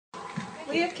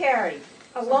Leah Carey,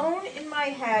 alone in my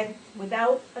head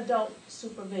without adult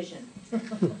supervision.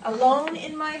 Alone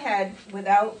in my head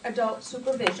without adult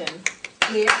supervision.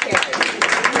 Leah Carey.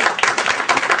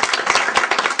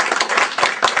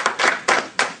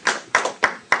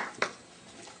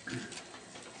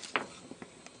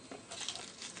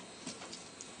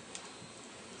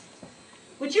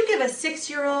 Would you give a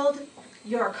 6-year-old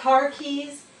your car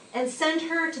keys and send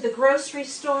her to the grocery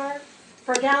store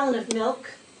for a gallon of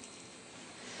milk?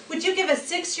 Would you give a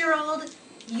 6-year-old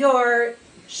your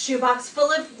shoebox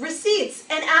full of receipts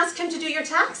and ask him to do your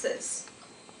taxes?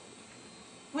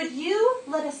 Would you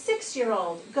let a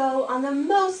 6-year-old go on the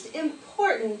most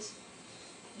important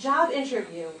job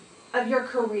interview of your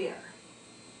career?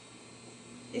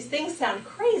 These things sound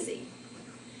crazy.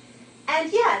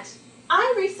 And yet,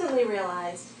 I recently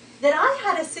realized that I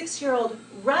had a 6-year-old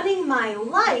running my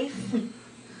life, and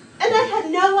I had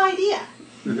no idea.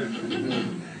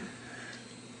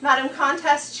 Madam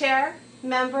Contest Chair,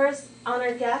 members,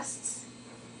 honored guests.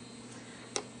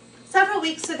 Several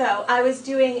weeks ago, I was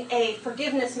doing a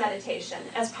forgiveness meditation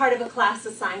as part of a class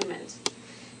assignment.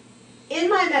 In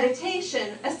my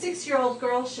meditation, a 6-year-old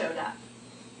girl showed up.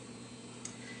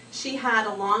 She had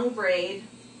a long braid.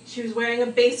 She was wearing a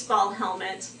baseball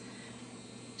helmet.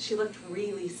 She looked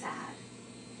really sad.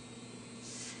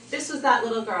 This was that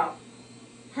little girl.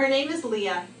 Her name is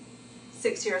Leah,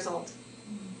 6 years old.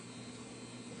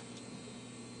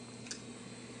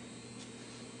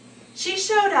 She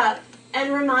showed up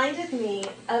and reminded me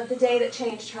of the day that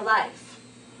changed her life.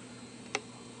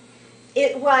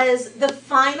 It was the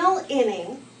final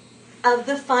inning of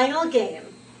the final game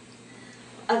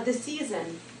of the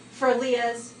season for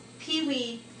Leah's Pee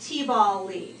Wee T-ball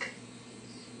league.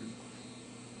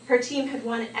 Her team had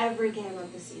won every game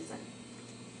of the season.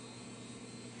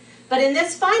 But in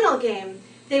this final game,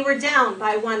 they were down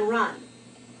by 1 run.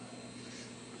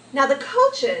 Now the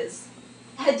coaches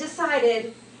had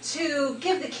decided to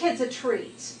give the kids a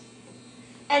treat.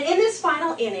 And in this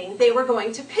final inning, they were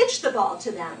going to pitch the ball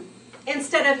to them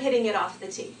instead of hitting it off the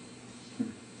tee.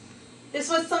 This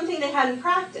was something they hadn't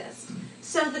practiced.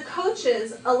 So the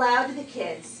coaches allowed the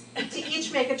kids to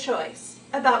each make a choice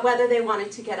about whether they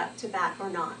wanted to get up to bat or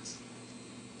not.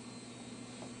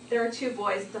 There were 2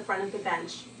 boys at the front of the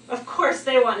bench. Of course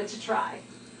they wanted to try.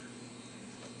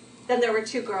 Then there were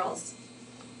 2 girls.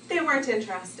 They weren't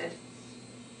interested.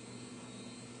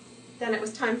 Then it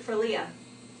was time for Leah.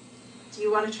 Do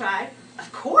you want to try?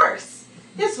 Of course.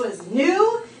 This was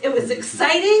new. It was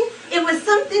exciting. It was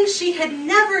something she had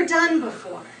never done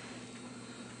before.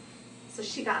 So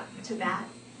she got to bat.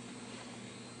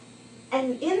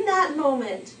 And in that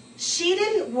moment, she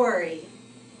didn't worry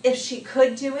if she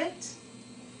could do it,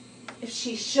 if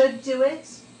she should do it,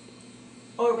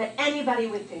 or what anybody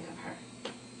would think of her.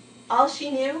 All she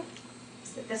knew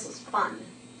was that this was fun.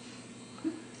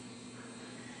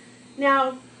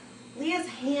 Now, Leah's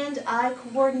hand-eye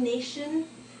coordination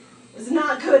was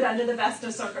not good under the best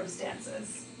of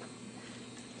circumstances.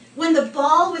 When the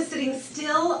ball was sitting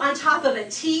still on top of a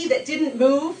tee that didn't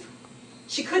move,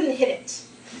 she couldn't hit it.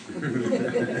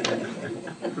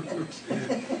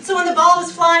 So when the ball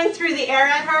was flying through the air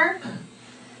at her,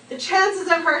 the chances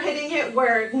of her hitting it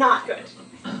were not good.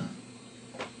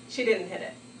 She didn't hit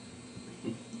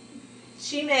it.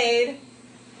 She made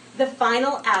the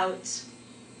final out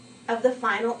of the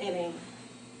final inning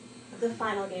of the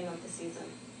final game of the season.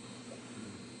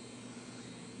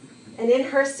 And in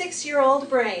her 6-year-old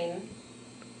brain,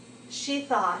 she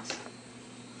thought,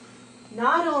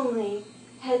 not only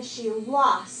had she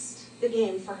lost the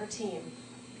game for her team,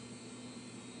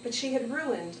 but she had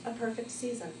ruined a perfect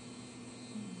season.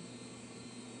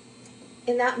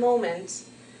 In that moment,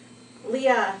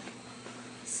 Leah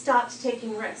stopped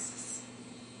taking risks.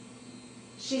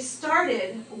 She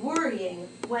started worrying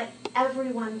what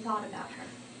everyone thought about her.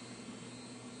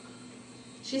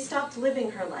 She stopped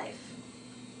living her life,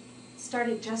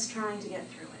 started just trying to get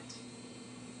through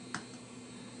it.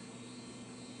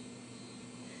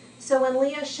 So when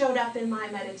Leah showed up in my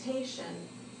meditation,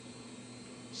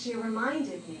 she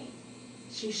reminded me,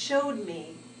 she showed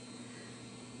me,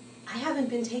 I haven't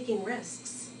been taking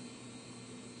risks.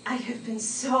 I have been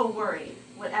so worried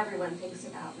what everyone thinks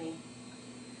about me.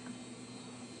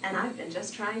 And I've been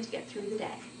just trying to get through the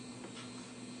day.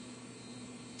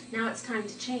 Now it's time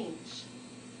to change.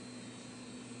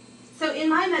 So in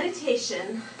my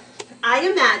meditation, I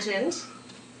imagined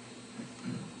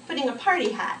putting a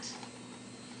party hat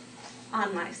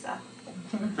on myself.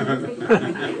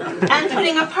 And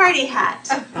putting a party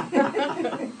hat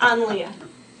on Leah.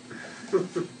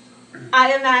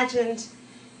 I imagined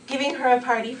giving her a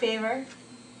party favor,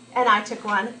 and I took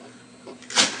one.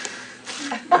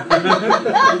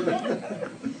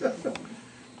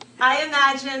 I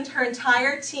imagined her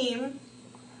entire team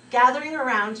gathering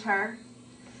around her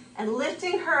and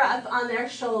lifting her up on their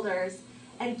shoulders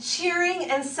and cheering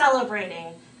and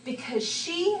celebrating because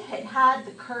she had had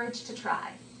the courage to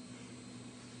try.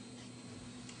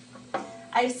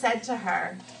 I said to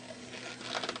her,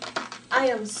 I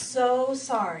am so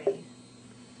sorry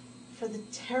for the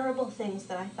terrible things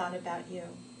that I thought about you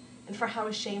and for how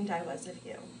ashamed I was of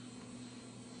you.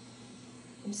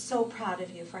 I'm so proud of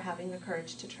you for having the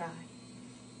courage to try.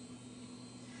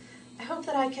 I hope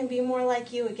that I can be more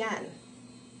like you again.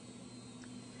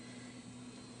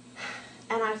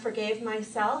 And I forgave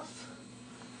myself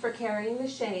for carrying the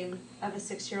shame of a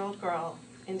 6-year-old girl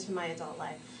into my adult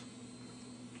life.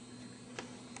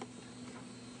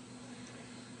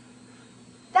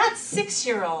 That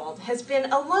 6-year-old has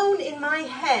been alone in my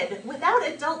head without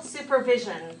adult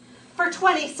supervision for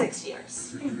 26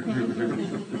 years.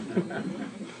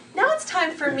 Now it's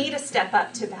time for me to step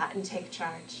up to bat and take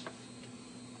charge.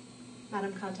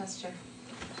 Madam Contest Chair.